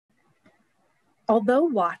Although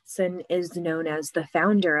Watson is known as the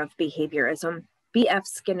founder of behaviorism, B.F.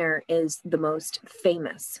 Skinner is the most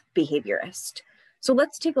famous behaviorist. So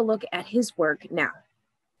let's take a look at his work now.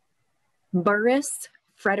 Burrhus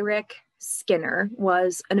Frederick Skinner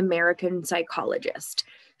was an American psychologist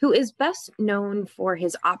who is best known for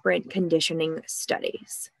his operant conditioning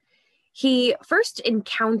studies. He first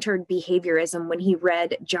encountered behaviorism when he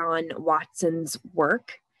read John Watson's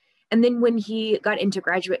work. And then when he got into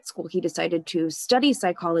graduate school, he decided to study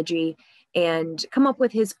psychology and come up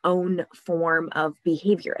with his own form of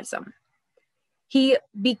behaviorism. He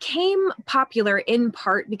became popular in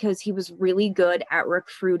part because he was really good at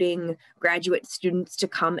recruiting graduate students to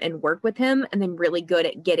come and work with him, and then really good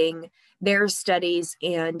at getting their studies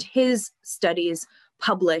and his studies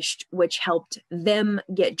published, which helped them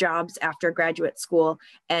get jobs after graduate school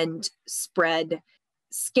and spread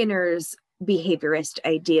Skinner's behaviorist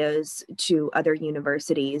ideas to other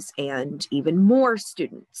universities and even more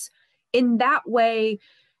students. In that way,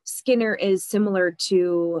 Skinner is similar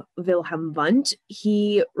to Wilhelm Wundt.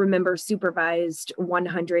 He, remember, supervised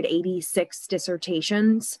 186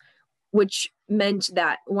 dissertations, which meant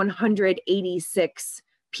that 186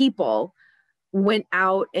 people went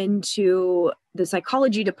out into the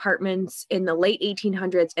psychology departments in the late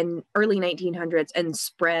 1800s and early 1900s and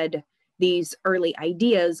spread these early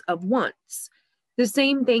ideas of Wundt's. The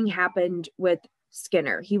same thing happened with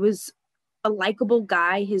Skinner. He was a likable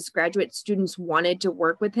guy. His graduate students wanted to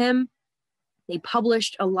work with him. They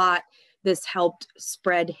published a lot. This helped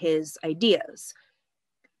spread his ideas.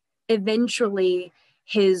 Eventually,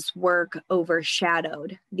 his work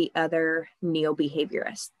overshadowed the other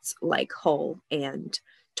neo-behaviorists like Hull and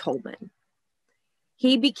Tolman.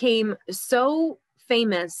 He became so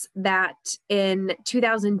famous that in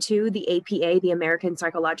 2002, the APA, the American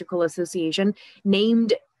Psychological Association,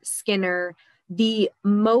 named Skinner the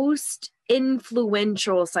most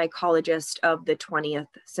influential psychologist of the 20th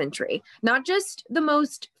century. Not just the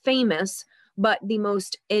most famous, but the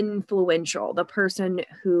most influential, the person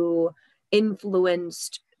who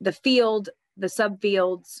influenced the field, the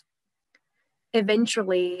subfields.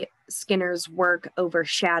 Eventually, Skinner's work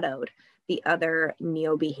overshadowed the other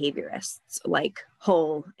neo-behaviorists like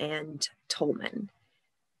Hull and Tolman.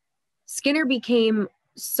 Skinner became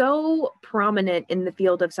so prominent in the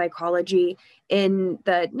field of psychology in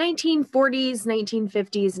the 1940s,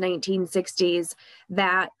 1950s, 1960s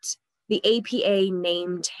that the APA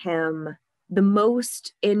named him the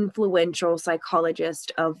most influential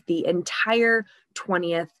psychologist of the entire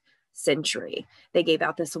 20th century. They gave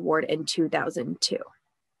out this award in 2002,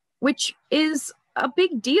 which is a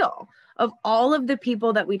big deal. Of all of the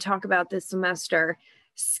people that we talk about this semester,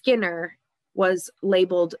 Skinner was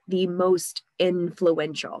labeled the most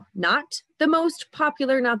influential. Not the most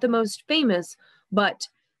popular, not the most famous, but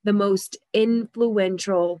the most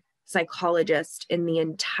influential psychologist in the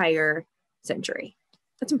entire century.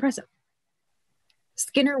 That's impressive.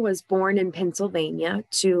 Skinner was born in Pennsylvania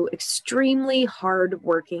to extremely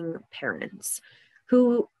hardworking parents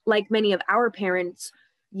who, like many of our parents,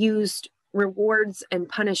 used rewards and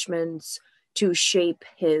punishments to shape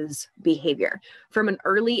his behavior. From an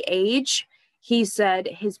early age, he said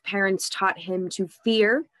his parents taught him to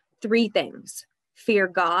fear three things: fear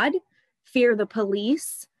God, fear the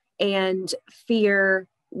police, and fear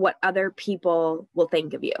what other people will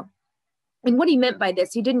think of you. And what he meant by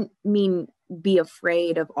this, he didn't mean be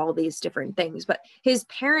afraid of all these different things, but his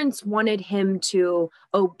parents wanted him to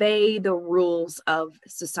obey the rules of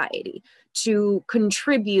society, to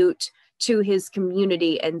contribute to his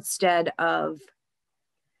community instead of.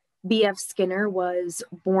 B.F. Skinner was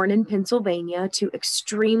born in Pennsylvania to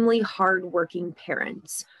extremely hardworking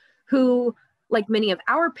parents who, like many of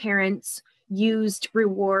our parents, used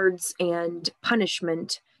rewards and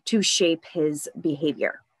punishment to shape his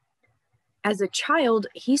behavior. As a child,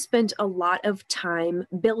 he spent a lot of time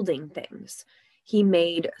building things. He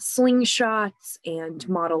made slingshots and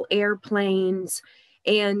model airplanes,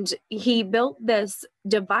 and he built this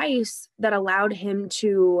device that allowed him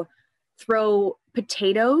to throw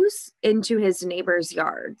potatoes into his neighbors'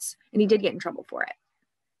 yards, and he did get in trouble for it.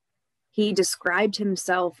 He described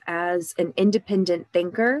himself as an independent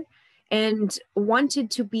thinker and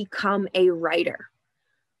wanted to become a writer.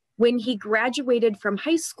 When he graduated from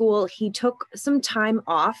high school, he took some time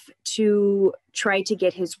off to try to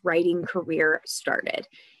get his writing career started.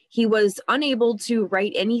 He was unable to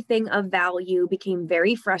write anything of value, became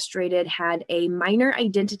very frustrated, had a minor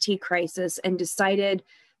identity crisis, and decided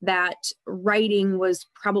that writing was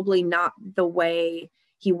probably not the way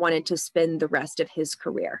he wanted to spend the rest of his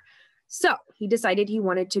career. So he decided he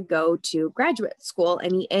wanted to go to graduate school,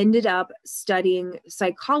 and he ended up studying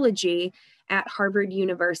psychology at Harvard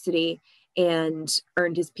University and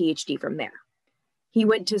earned his PhD from there. He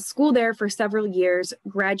went to school there for several years,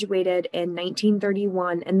 graduated in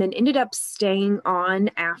 1931, and then ended up staying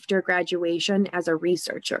on after graduation as a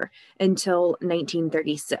researcher until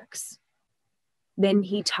 1936. Then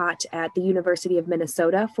he taught at the University of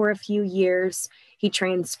Minnesota for a few years. He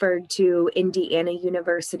transferred to Indiana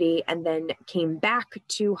University and then came back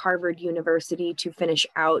to Harvard University to finish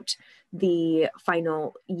out the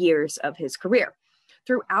final years of his career.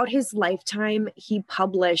 Throughout his lifetime, he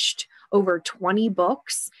published over 20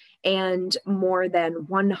 books and more than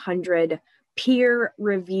 100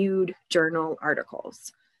 peer-reviewed journal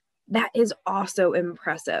articles. That is also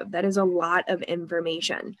impressive. That is a lot of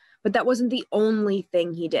information. But that wasn't the only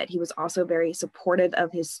thing he did. He was also very supportive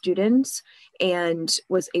of his students and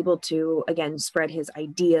was able to, again, spread his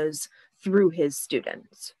ideas through his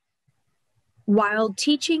students. While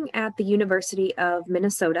teaching at the University of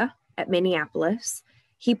Minnesota at Minneapolis,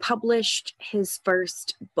 he published his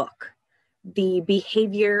first book, The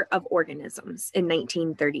Behavior of Organisms, in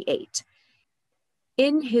 1938.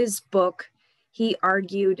 In his book, he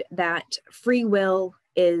argued that free will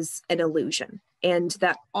is an illusion and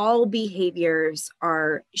that all behaviors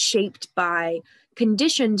are shaped by,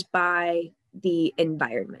 conditioned by the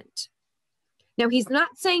environment. Now, he's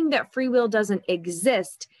not saying that free will doesn't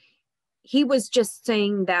exist. He was just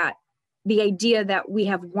saying that the idea that we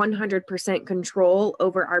have 100% control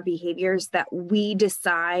over our behaviors, that we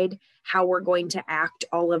decide how we're going to act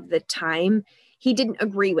all of the time, he didn't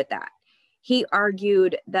agree with that. He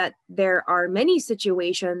argued that there are many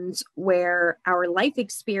situations where our life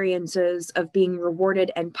experiences of being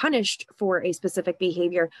rewarded and punished for a specific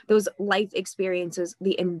behavior, those life experiences,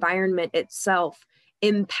 the environment itself,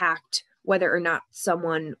 impact whether or not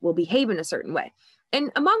someone will behave in a certain way.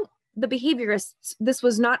 And among the behaviorists, this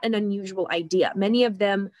was not an unusual idea. Many of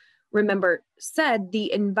them, remember, said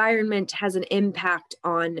the environment has an impact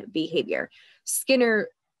on behavior. Skinner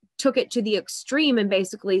took it to the extreme and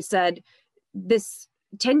basically said, this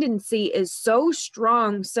tendency is so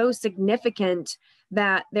strong, so significant,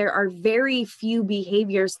 that there are very few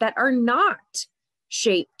behaviors that are not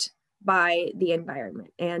shaped by the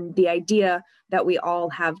environment. And the idea that we all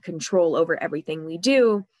have control over everything we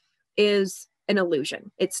do is an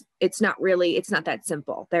illusion. It's not that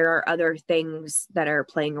simple. There are other things that are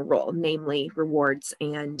playing a role, namely rewards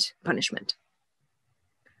and punishment.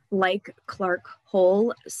 Like Clark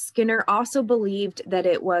Hull, Skinner also believed that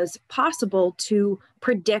it was possible to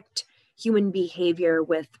predict human behavior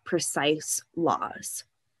with precise laws.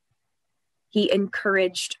 He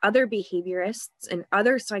encouraged other behaviorists and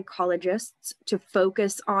other psychologists to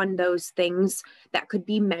focus on those things that could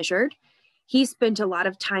be measured. He spent a lot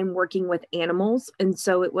of time working with animals, and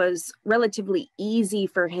so it was relatively easy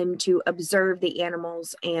for him to observe the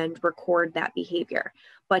animals and record that behavior.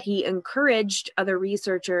 But he encouraged other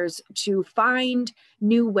researchers to find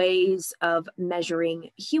new ways of measuring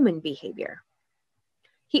human behavior.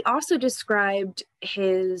 He also described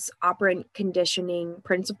his operant conditioning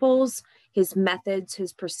principles, his methods,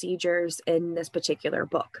 his procedures in this particular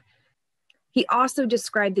book. He also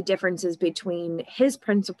described the differences between his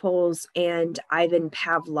principles and Ivan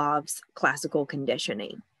Pavlov's classical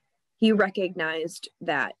conditioning. He recognized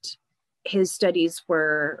that his studies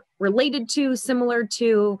were related to, similar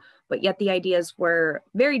to, but yet the ideas were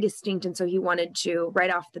very distinct. And so he wanted to,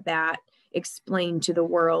 right off the bat, explain to the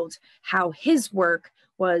world how his work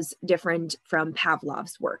was different from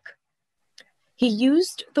Pavlov's work. He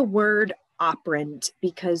used the word operant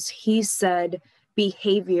because he said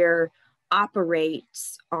behavior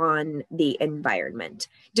operates on the environment.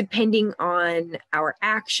 Depending on our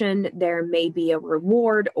action, there may be a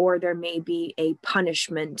reward or there may be a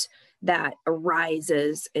punishment that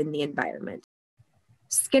arises in the environment.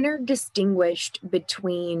 Skinner distinguished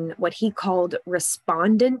between what he called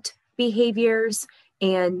respondent behaviors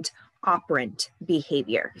and operant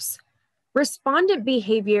behaviors. Respondent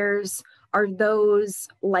behaviors are those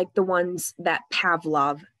like the ones that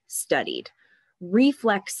Pavlov studied.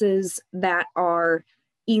 Reflexes that are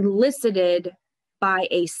elicited by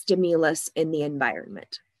a stimulus in the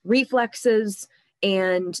environment. Reflexes,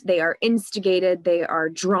 and they are instigated, they are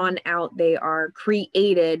drawn out, they are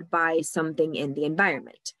created by something in the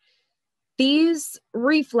environment. These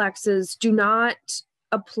reflexes do not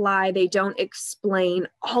apply, they don't explain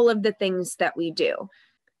all of the things that we do.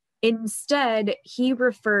 Instead, he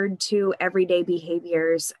referred to everyday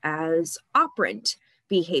behaviors as operant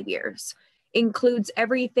behaviors. includes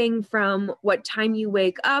everything from what time you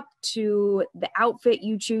wake up to the outfit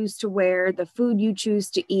you choose to wear, the food you choose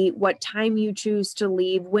to eat, what time you choose to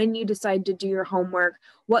leave, when you decide to do your homework,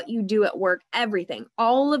 what you do at work, everything.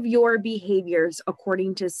 All of your behaviors,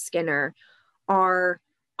 according to Skinner, are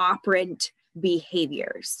operant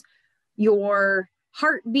behaviors. Your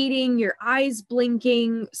heart beating, your eyes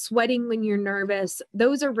blinking, sweating when you're nervous,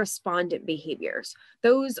 those are respondent behaviors.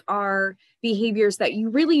 Those are behaviors that you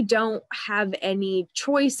really don't have any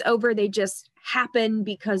choice over. They just happen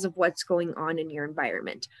because of what's going on in your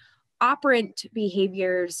environment. Operant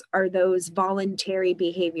behaviors are those voluntary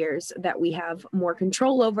behaviors that we have more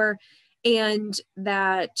control over and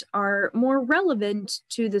that are more relevant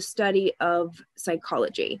to the study of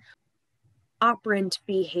psychology. Operant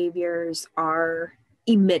behaviors are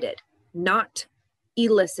emitted, not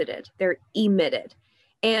elicited. They're emitted.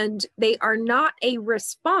 And they are not a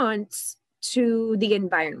response to the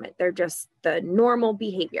environment. They're just the normal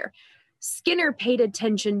behavior. Skinner paid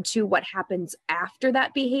attention to what happens after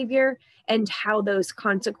that behavior and how those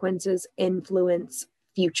consequences influence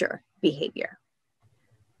future behavior.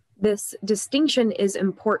 This distinction is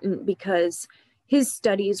important because his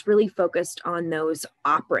studies really focused on those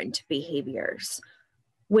operant behaviors.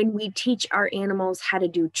 When we teach our animals how to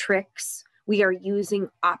do tricks, we are using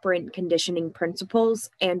operant conditioning principles,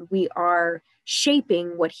 and we are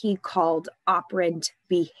shaping what he called operant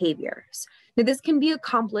behaviors. Now, this can be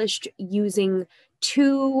accomplished using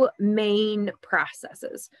two main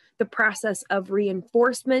processes: the process of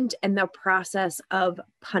reinforcement and the process of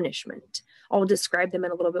punishment. I'll describe them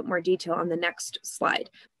in a little bit more detail on the next slide.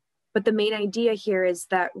 But the main idea here is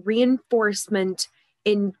that reinforcement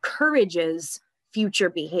encourages future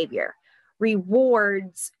behavior.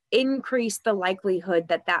 Rewards increase the likelihood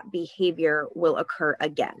that that behavior will occur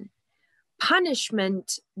again.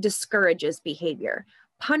 Punishment discourages behavior.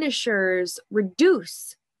 Punishers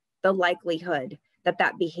reduce the likelihood that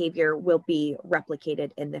that behavior will be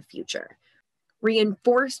replicated in the future.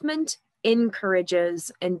 Reinforcement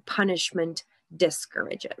encourages and punishment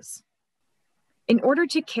discourages. In order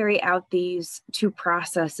to carry out these two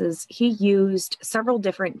processes, he used several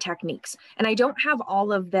different techniques, and I don't have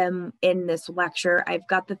all of them in this lecture. I've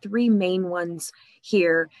got the three main ones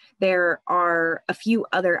here. There are a few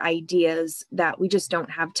other ideas that we just don't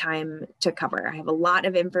have time to cover. I have a lot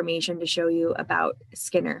of information to show you about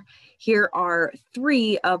Skinner. Here are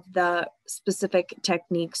three of the specific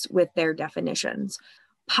techniques with their definitions.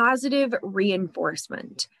 Positive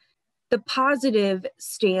reinforcement. The positive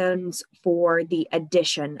stands for the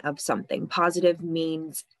addition of something. Positive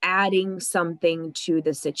means adding something to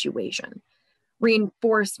the situation.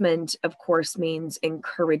 Reinforcement, of course, means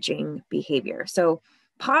encouraging behavior. So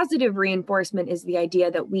positive reinforcement is the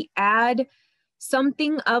idea that we add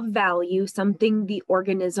something of value, something the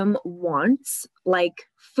organism wants, like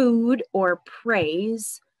food or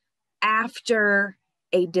praise, after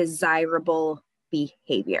a desirable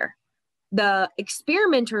behavior. The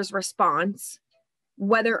experimenter's response,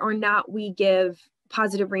 whether or not we give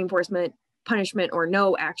positive reinforcement, punishment, or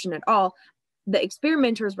no action at all, the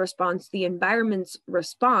experimenter's response, the environment's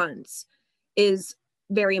response, is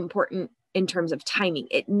very important in terms of timing.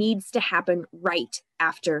 It needs to happen right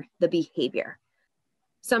after the behavior.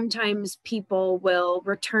 Sometimes people will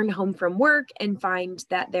return home from work and find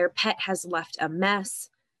that their pet has left a mess.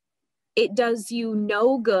 It does you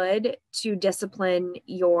no good to discipline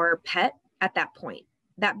your pet at that point.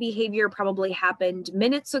 That behavior probably happened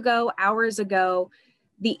minutes ago, hours ago.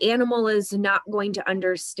 The animal is not going to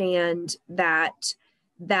understand that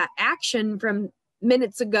action from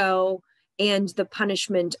minutes ago and the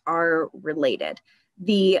punishment are related.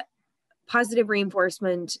 The positive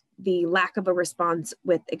reinforcement, the lack of a response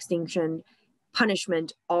with extinction,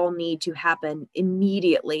 punishment all need to happen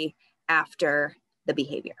immediately after the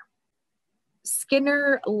behavior.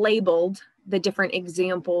 Skinner labeled the different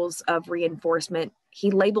examples of reinforcement.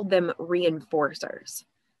 He labeled them reinforcers: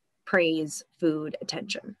 praise, food,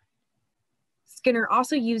 attention. Skinner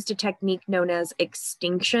also used a technique known as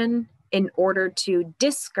extinction in order to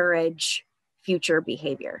discourage future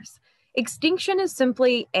behaviors. Extinction is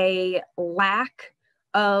simply a lack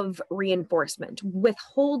of reinforcement,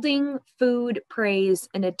 withholding food, praise,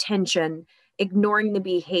 and attention, ignoring the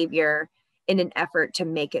behavior in an effort to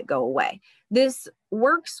make it go away. This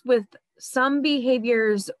works with some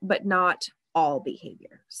behaviors, but not all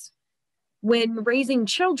behaviors. When raising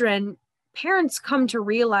children, parents come to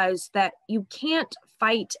realize that you can't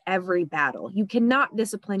fight every battle. You cannot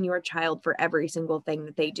discipline your child for every single thing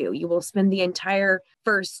that they do. You will spend the entire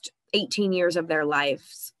first 18 years of their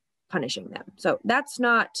lives punishing them. So that's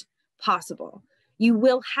not possible. You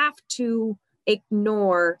will have to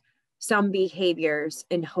ignore some behaviors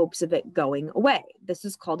in hopes of it going away. This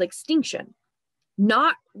is called extinction.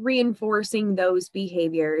 Not reinforcing those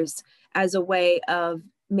behaviors as a way of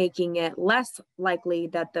making it less likely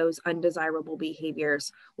that those undesirable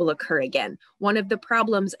behaviors will occur again. One of the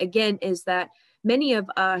problems, again, is that many of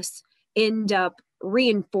us end up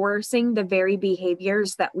reinforcing the very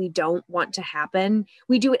behaviors that we don't want to happen.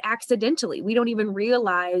 We do it accidentally. We don't even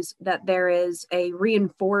realize that there is a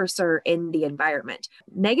reinforcer in the environment.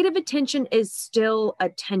 Negative attention is still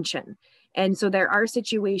attention. And so there are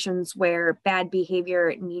situations where bad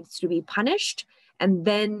behavior needs to be punished and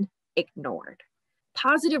then ignored.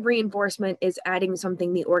 Positive reinforcement is adding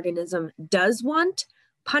something the organism does want.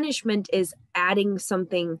 Punishment is adding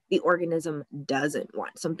something the organism doesn't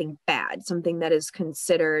want, something bad, something that is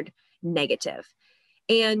considered negative.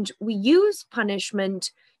 And we use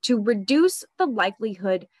punishment to reduce the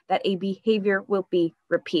likelihood that a behavior will be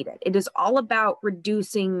repeated. It is all about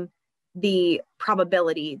reducing the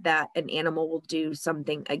probability that an animal will do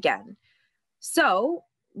something again. So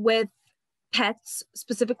with pets,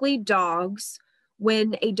 specifically dogs,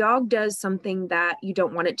 when a dog does something that you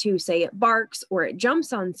don't want it to, say it barks or it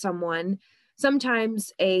jumps on someone,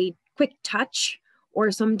 sometimes a quick touch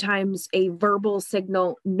or sometimes a verbal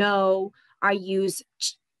signal, no, I use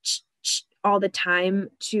all the time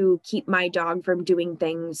to keep my dog from doing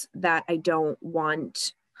things that I don't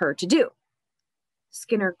want her to do.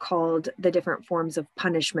 Skinner called the different forms of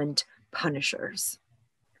punishment punishers.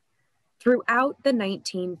 Throughout the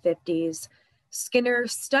 1950s, Skinner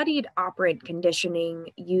studied operant conditioning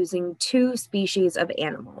using two species of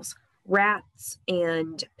animals, rats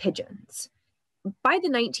and pigeons. By the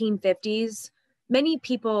 1950s, many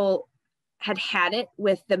people had it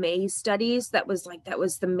with the maze studies. That was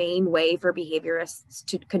the main way for behaviorists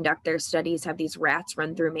to conduct their studies, have these rats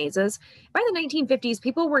run through mazes. By the 1950s,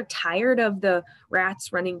 people were tired of the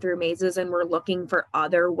rats running through mazes and were looking for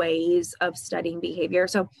other ways of studying behavior.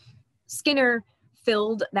 So Skinner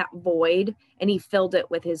filled that void, and he filled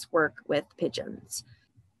it with his work with pigeons.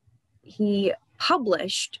 He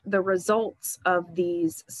published the results of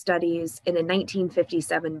these studies in a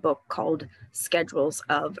 1957 book called Schedules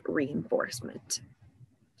of Reinforcement.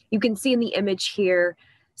 You can see in the image here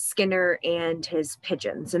Skinner and his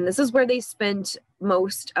pigeons, and this is where they spent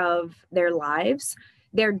most of their lives.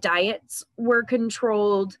 Their diets were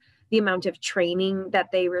controlled. The amount of training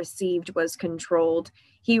that they received was controlled.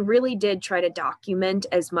 He really did try to document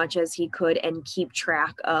as much as he could and keep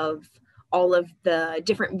track of all of the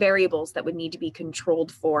different variables that would need to be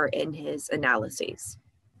controlled for in his analyses.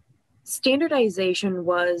 Standardization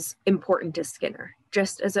was important to Skinner,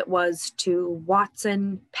 just as it was to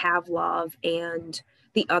Watson, Pavlov, and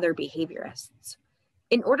the other behaviorists.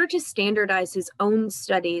 In order to standardize his own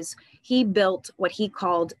studies, he built what he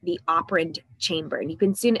called the operant chamber, and you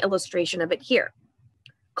can see an illustration of it here.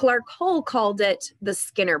 Clark Hull called it the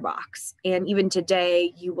Skinner box, and even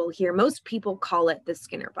today you will hear most people call it the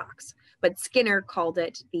Skinner box, but Skinner called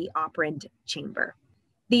it the operant chamber.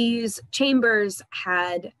 These chambers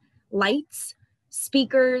had lights,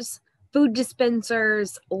 speakers, food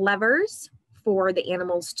dispensers, levers for the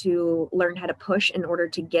animals to learn how to push in order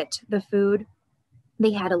to get the food.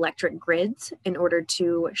 They had electric grids in order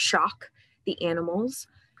to shock the animals.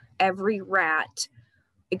 Every rat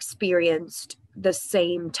experienced the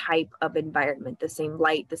same type of environment, the same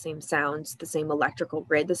light, the same sounds, the same electrical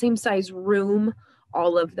grid, the same size room.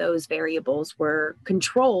 All of those variables were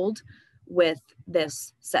controlled with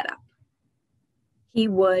this setup. He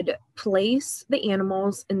would place the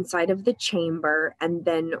animals inside of the chamber and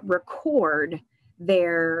then record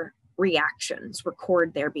their reactions,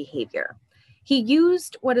 record their behavior. He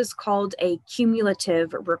used what is called a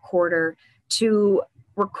cumulative recorder to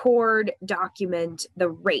record, document the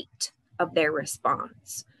rate of their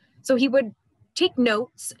response. So he would take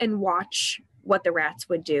notes and watch what the rats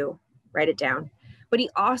would do, write it down. But he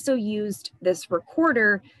also used this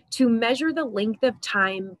recorder to measure the length of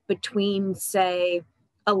time between, say,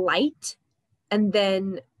 a light and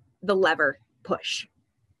then the lever push.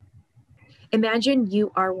 Imagine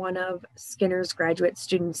you are one of Skinner's graduate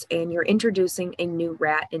students and you're introducing a new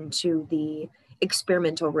rat into the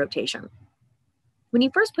experimental rotation. When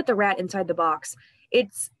you first put the rat inside the box,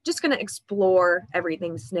 it's just going to explore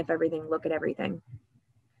everything, sniff everything, look at everything.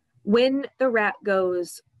 When the rat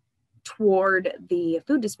goes toward the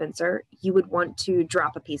food dispenser, you would want to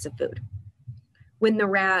drop a piece of food. When the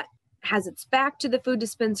rat has its back to the food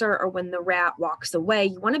dispenser or when the rat walks away,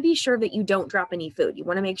 you want to be sure that you don't drop any food. You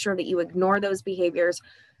want to make sure that you ignore those behaviors.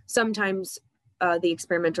 Sometimes the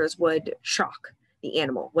experimenters would shock the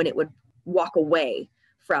animal when it would walk away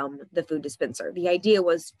from the food dispenser. The idea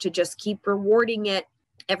was to just keep rewarding it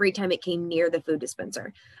every time it came near the food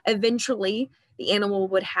dispenser. Eventually, the animal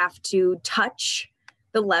would have to touch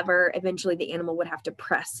the lever. Eventually, the animal would have to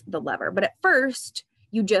press the lever. But at first,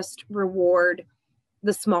 you just reward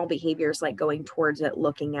the small behaviors like going towards it,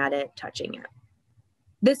 looking at it, touching it.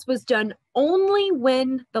 This was done only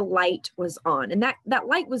when the light was on, and that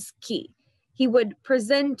light was key. He would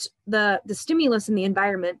present the stimulus in the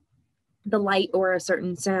environment, the light or a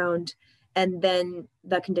certain sound, and then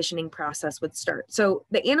the conditioning process would start. So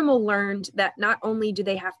the animal learned that not only do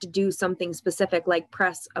they have to do something specific like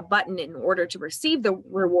press a button in order to receive the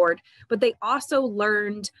reward, but they also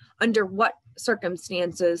learned under what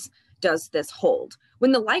circumstances does this hold.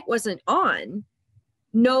 When the light wasn't on,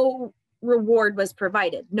 no reward was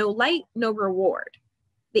provided. No light, no reward.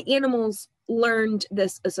 The animals learned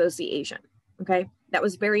this association, okay? That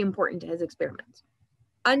was very important to his experiments.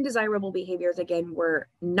 Undesirable behaviors, again, were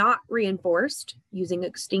not reinforced using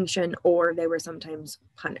extinction, or they were sometimes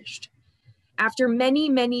punished. After many,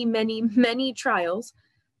 many, many, many trials,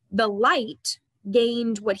 the light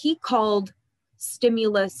gained what he called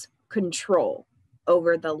stimulus control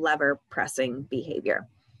over the lever pressing behavior,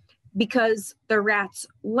 because the rats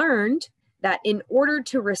learned that in order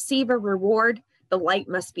to receive a reward, the light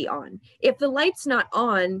must be on. If the light's not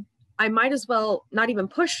on, I might as well not even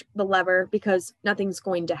push the lever because nothing's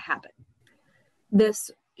going to happen. This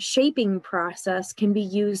shaping process can be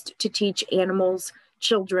used to teach animals,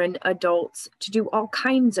 children, adults to do all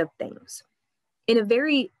kinds of things. In a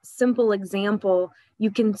very simple example, you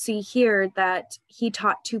can see here that he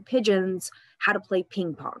taught 2 pigeons how to play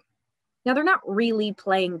ping pong. Now, they're not really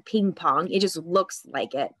playing ping pong, it just looks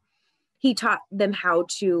like it. He taught them how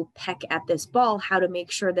to peck at this ball, how to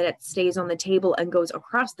make sure that it stays on the table and goes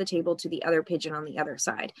across the table to the other pigeon on the other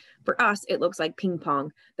side. For us, it looks like ping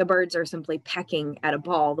pong. The birds are simply pecking at a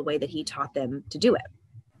ball the way that he taught them to do it.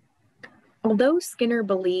 Although Skinner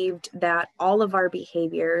believed that all of our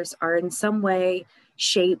behaviors are in some way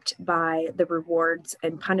shaped by the rewards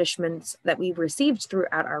and punishments that we've received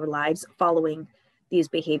throughout our lives following these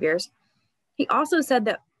behaviors, he also said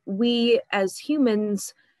that we as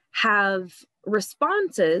humans have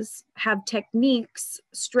responses, have techniques,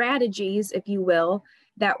 strategies, if you will,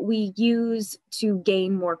 that we use to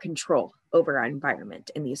gain more control over our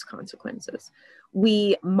environment and these consequences.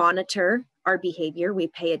 We monitor our behavior. We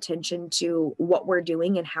pay attention to what we're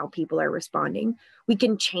doing and how people are responding. We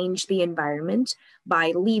can change the environment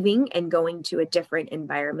by leaving and going to a different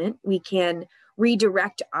environment. We can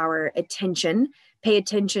redirect our attention, pay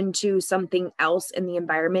attention to something else in the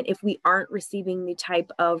environment. If we aren't receiving the type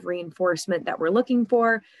of reinforcement that we're looking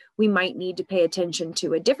for, we might need to pay attention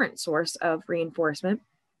to a different source of reinforcement.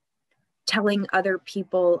 Telling other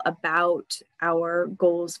people about our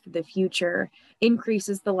goals for the future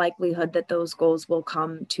increases the likelihood that those goals will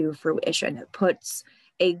come to fruition. It puts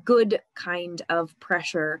a good kind of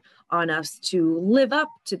pressure on us to live up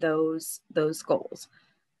to those goals.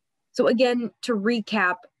 So again, to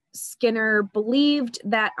recap, Skinner believed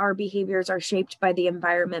that our behaviors are shaped by the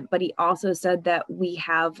environment, but he also said that we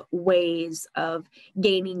have ways of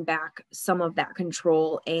gaining back some of that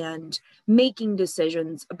control and making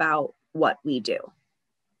decisions about what we do.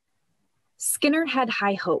 Skinner had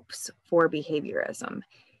high hopes for behaviorism.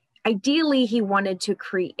 Ideally, he wanted to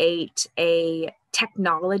create a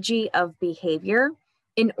technology of behavior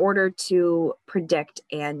in order to predict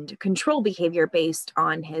and control behavior based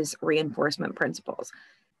on his reinforcement principles.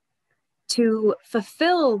 To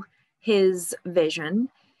fulfill his vision,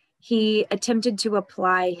 he attempted to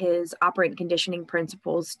apply his operant conditioning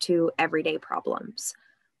principles to everyday problems.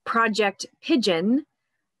 Project Pigeon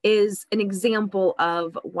is an example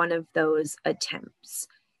of one of those attempts.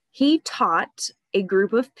 He taught a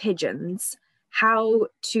group of pigeons how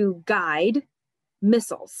to guide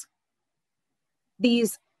missiles.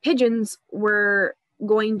 These pigeons were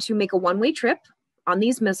going to make a one-way trip on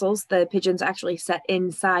these missiles. The pigeons actually sat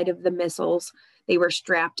inside of the missiles. They were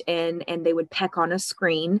strapped in and they would peck on a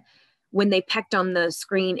screen. When they pecked on the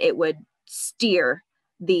screen, it would steer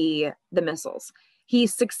the missiles. He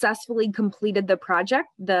successfully completed the project.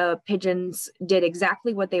 The pigeons did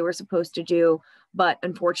exactly what they were supposed to do, but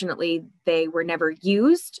unfortunately, they were never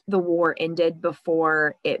used. The war ended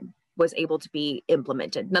before it was able to be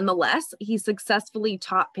implemented. Nonetheless, he successfully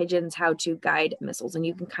taught pigeons how to guide missiles, and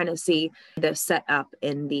you can kind of see the setup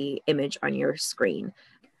in the image on your screen.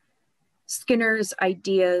 Skinner's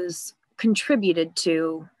ideas contributed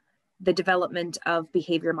to the development of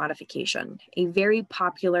behavior modification, a very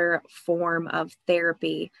popular form of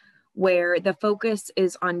therapy where the focus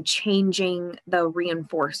is on changing the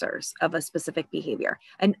reinforcers of a specific behavior.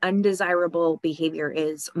 An undesirable behavior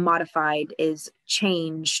is modified, is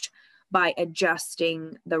changed by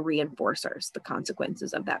adjusting the reinforcers, the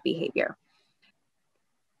consequences of that behavior.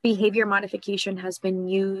 Behavior modification has been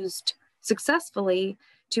used successfully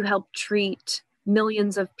to help treat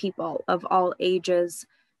millions of people of all ages,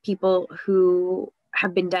 people who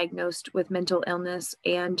have been diagnosed with mental illness,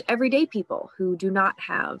 and everyday people who do not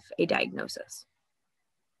have a diagnosis.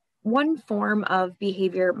 One form of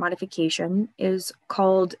behavior modification is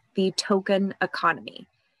called the token economy.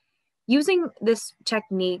 Using this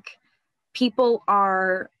technique, people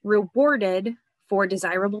are rewarded for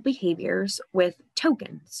desirable behaviors with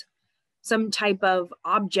tokens, some type of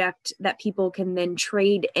object that people can then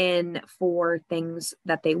trade in for things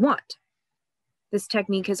that they want. This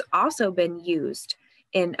technique has also been used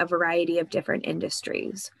in a variety of different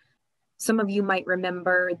industries. Some of you might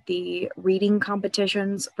remember the reading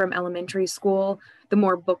competitions from elementary school. The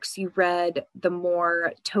more books you read, the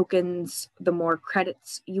more tokens, the more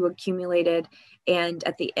credits you accumulated. And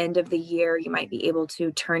at the end of the year, you might be able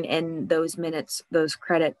to turn in those minutes, those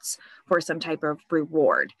credits for some type of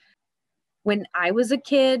reward. When I was a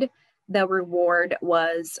kid, the reward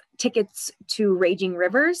was tickets to Raging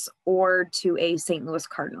Rivers or to a St. Louis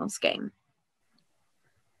Cardinals game.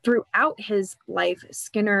 Throughout his life,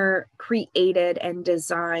 Skinner created and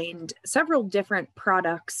designed several different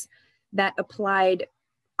products that applied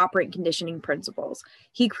operant conditioning principles.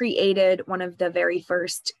 He created one of the very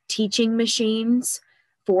first teaching machines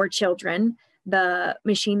for children. The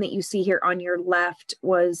machine that you see here on your left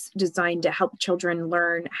was designed to help children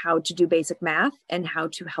learn how to do basic math and how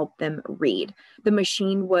to help them read. The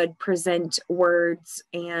machine would present words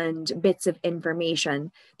and bits of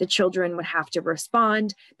information. The children would have to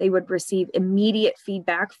respond. They would receive immediate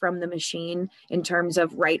feedback from the machine in terms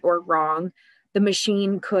of right or wrong. The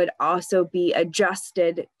machine could also be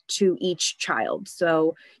adjusted to each child.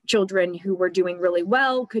 So children who were doing really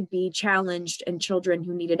well could be challenged, and children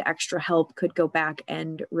who needed extra help could go back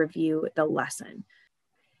and review the lesson.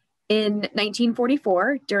 In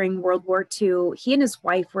 1944, during World War II, he and his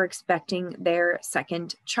wife were expecting their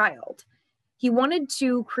second child. He wanted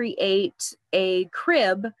to create a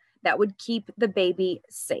crib that would keep the baby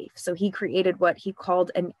safe. So he created what he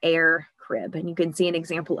called an air crib, and you can see an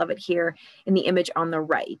example of it here in the image on the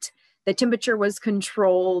right. The temperature was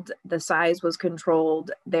controlled, the size was controlled,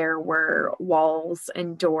 there were walls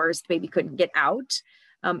and doors, the baby couldn't get out.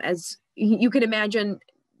 As you can imagine,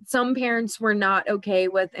 some parents were not okay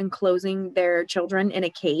with enclosing their children in a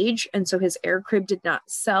cage, and so his air crib did not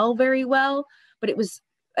sell very well, but it was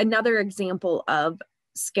another example of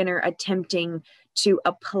Skinner attempting to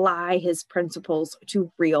apply his principles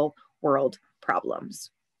to real world problems.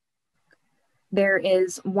 There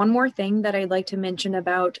is one more thing that I'd like to mention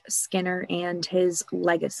about Skinner and his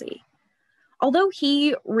legacy. Although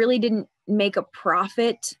he really didn't make a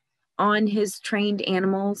profit on his trained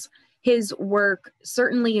animals, his work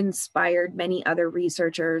certainly inspired many other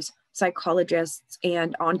researchers, psychologists,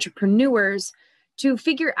 and entrepreneurs to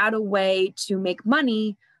figure out a way to make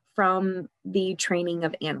money from the training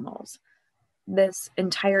of animals. This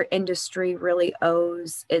entire industry really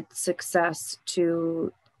owes its success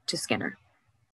to Skinner.